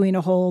 And we're doing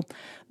a whole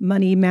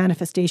money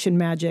manifestation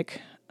magic,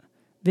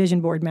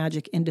 vision board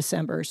magic in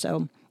December.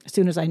 So as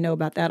soon as I know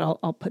about that,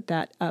 I'll put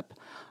that up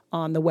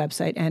on the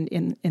website and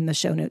in the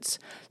show notes.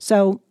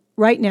 So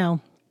right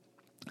now,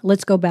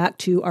 let's go back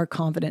to our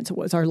confidence. It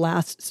was our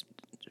last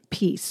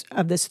piece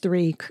of this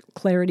 3: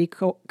 clarity,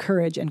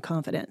 courage, and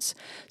confidence.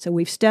 So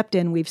we've stepped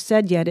in, we've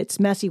said yet, it's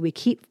messy, we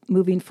keep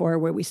moving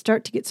forward, we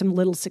start to get some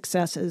little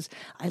successes.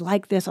 I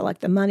like this, I like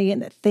the money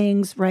and the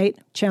things, right?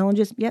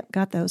 Challenges, yep,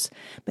 got those.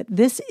 But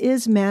this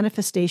is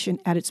manifestation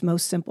at its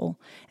most simple.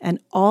 And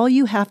all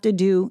you have to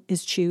do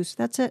is choose.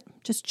 That's it.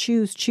 Just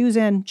choose. Choose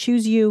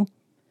you.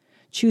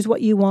 Choose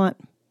what you want.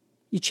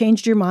 You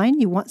changed your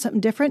mind, you want something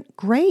different?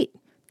 Great.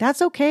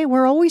 That's okay.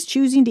 We're always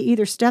choosing to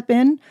either step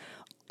in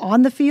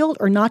on the field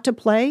or not to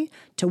play,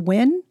 to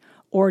win,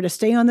 or to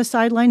stay on the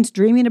sidelines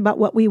dreaming about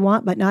what we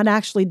want, but not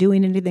actually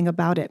doing anything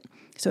about it.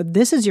 So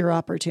this is your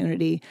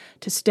opportunity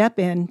to step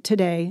in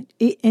today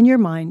in your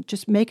mind.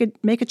 Just make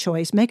a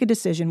choice, make a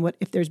decision. What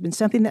if there's been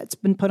something that's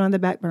been put on the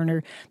back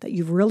burner that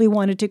you've really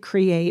wanted to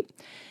create?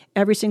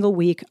 Every single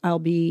week, I'll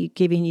be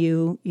giving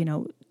you,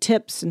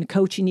 tips and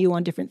coaching you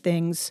on different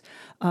things,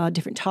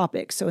 different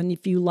topics. So, and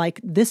if you like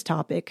this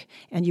topic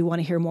and you want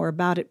to hear more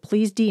about it,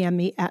 please DM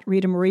me at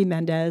Rita Marie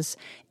Mendez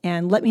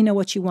and let me know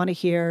what you want to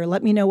hear.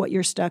 Let me know what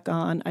you're stuck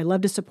on. I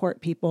love to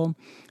support people.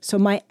 So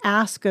my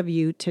ask of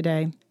you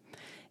today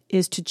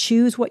is to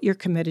choose what you're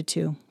committed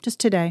to. Just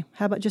today.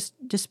 How about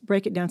just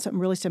break it down, something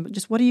really simple.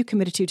 Just what are you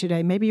committed to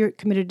today? Maybe you're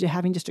committed to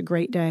having just a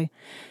great day,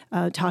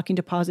 talking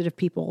to positive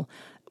people.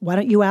 Why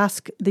don't you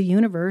ask the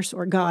universe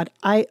or God?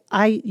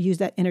 I use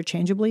that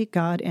interchangeably,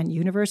 God and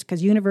universe,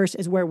 because universe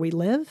is where we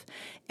live,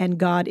 and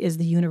God is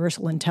the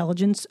universal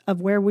intelligence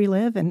of where we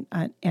live.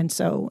 And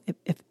so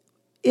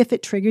if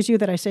it triggers you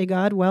that I say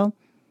God, well,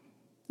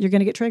 you're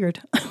going to get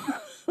triggered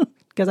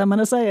because I'm going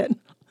to say it.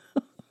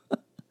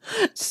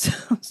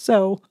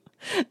 So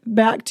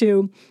back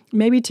to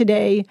maybe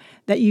today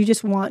that you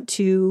just want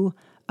to.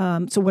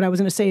 So what I was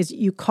going to say is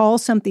you call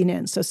something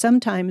in. So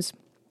sometimes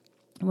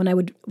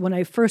when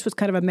I first was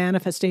kind of a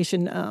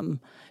manifestation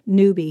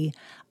newbie,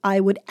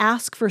 I would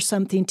ask for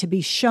something to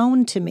be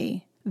shown to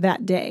me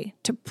that day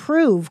to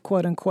prove,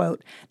 quote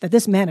unquote, that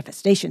this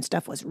manifestation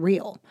stuff was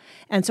real.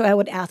 And so I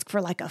would ask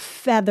for like a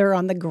feather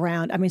on the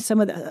ground. I mean,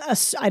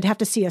 I'd have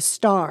to see a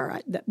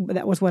star.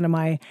 That was one of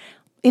my,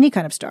 any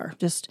kind of star,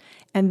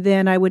 and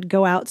then I would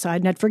go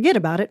outside and I'd forget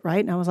about it, right?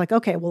 And I was like,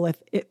 okay, well,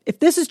 if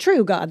this is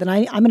true, God, then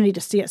I'm going to need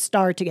to see a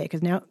star today,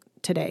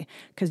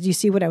 because you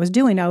see what I was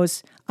doing? I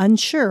was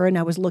unsure and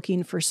I was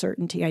looking for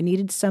certainty. I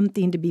needed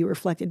something to be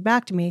reflected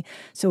back to me.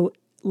 So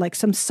like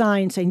some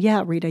sign saying,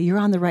 yeah, Rita, you're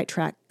on the right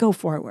track. Go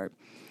forward.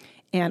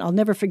 And I'll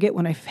never forget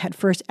when I had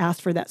first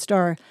asked for that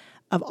star.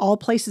 Of all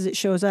places it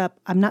shows up,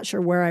 I'm not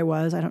sure where I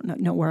was. I don't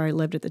know where I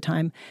lived at the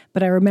time.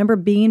 But I remember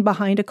being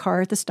behind a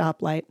car at the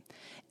stoplight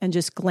and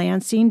just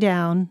glancing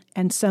down,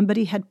 and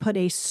somebody had put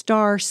a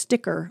star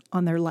sticker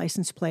on their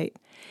license plate.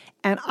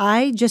 And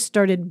I just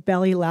started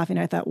belly laughing.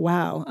 I thought,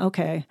 wow,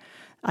 okay,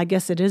 I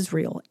guess it is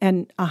real.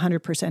 And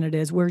 100% it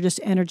is. We're just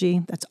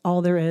energy. That's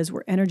all there is.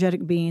 We're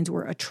energetic beings.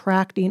 We're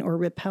attracting or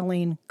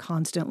repelling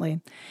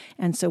constantly.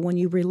 And so when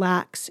you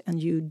relax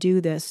and you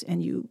do this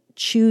and you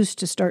choose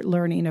to start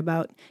learning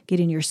about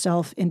getting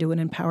yourself into an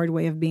empowered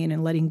way of being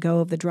and letting go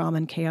of the drama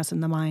and chaos in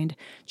the mind,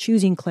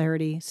 choosing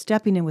clarity,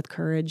 stepping in with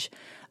courage,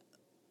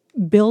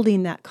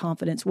 building that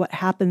confidence, what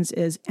happens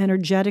is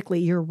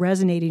energetically you're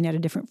resonating at a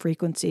different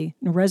frequency.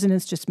 And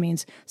resonance just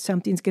means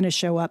something's going to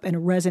show up and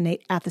resonate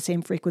at the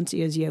same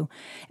frequency as you.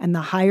 And the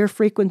higher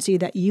frequency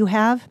that you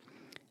have,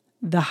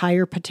 the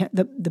higher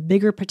the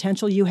bigger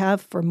potential you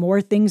have for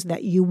more things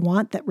that you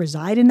want that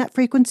reside in that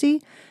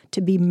frequency to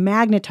be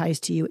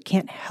magnetized to you. It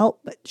can't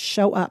help but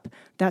show up.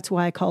 That's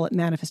why I call it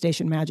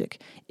manifestation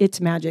magic. It's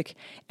magic.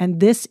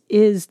 And this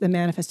is the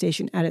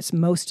manifestation at its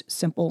most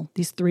simple,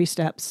 these 3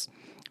 steps.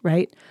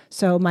 Right?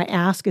 So my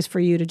ask is for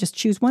you to just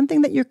choose one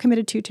thing that you're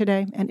committed to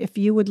today. And if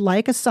you would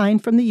like a sign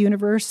from the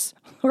universe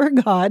or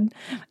God,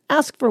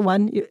 ask for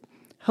one.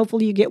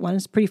 Hopefully you get one.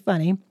 It's pretty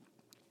funny.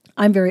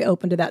 I'm very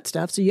open to that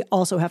stuff. So you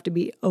also have to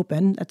be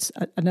open. That's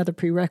another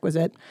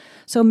prerequisite.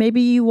 So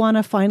maybe you want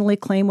to finally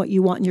claim what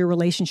you want in your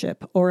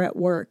relationship or at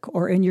work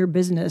or in your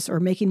business or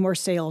making more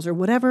sales or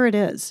whatever it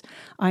is.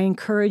 I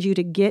encourage you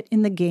to get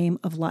in the game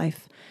of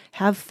life.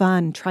 Have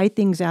fun, try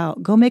things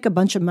out, go make a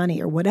bunch of money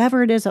or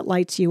whatever it is that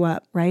lights you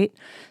up, right?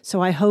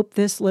 So I hope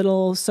this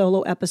little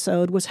solo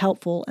episode was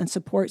helpful and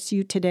supports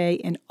you today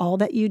in all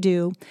that you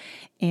do.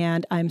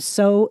 And I'm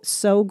so,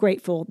 so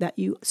grateful that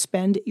you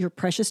spend your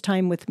precious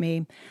time with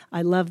me.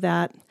 I love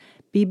that.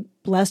 Be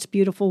blessed,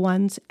 beautiful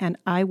ones, and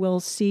I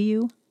will see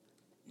you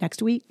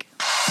next week.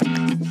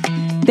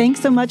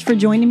 Thanks so much for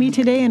joining me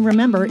today. And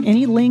remember,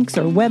 any links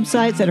or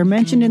websites that are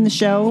mentioned in the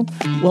show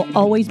will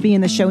always be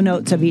in the show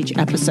notes of each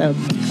episode.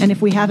 And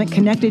if we haven't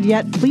connected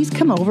yet, please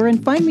come over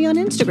and find me on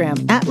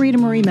Instagram at Rita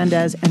Marie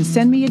Mendez and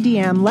send me a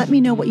DM. Let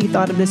me know what you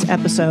thought of this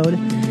episode.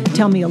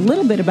 Tell me a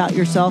little bit about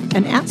yourself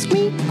and ask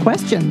me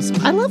questions.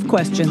 I love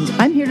questions.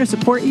 I'm here to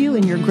support you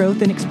in your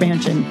growth and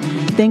expansion.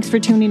 Thanks for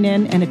tuning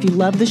in. And if you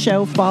love the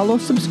show, follow,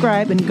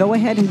 subscribe, and go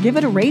ahead and give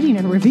it a rating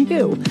and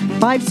review.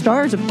 5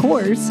 stars, of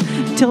course.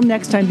 Till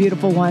next time,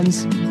 beautiful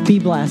ones, be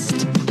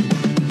blessed.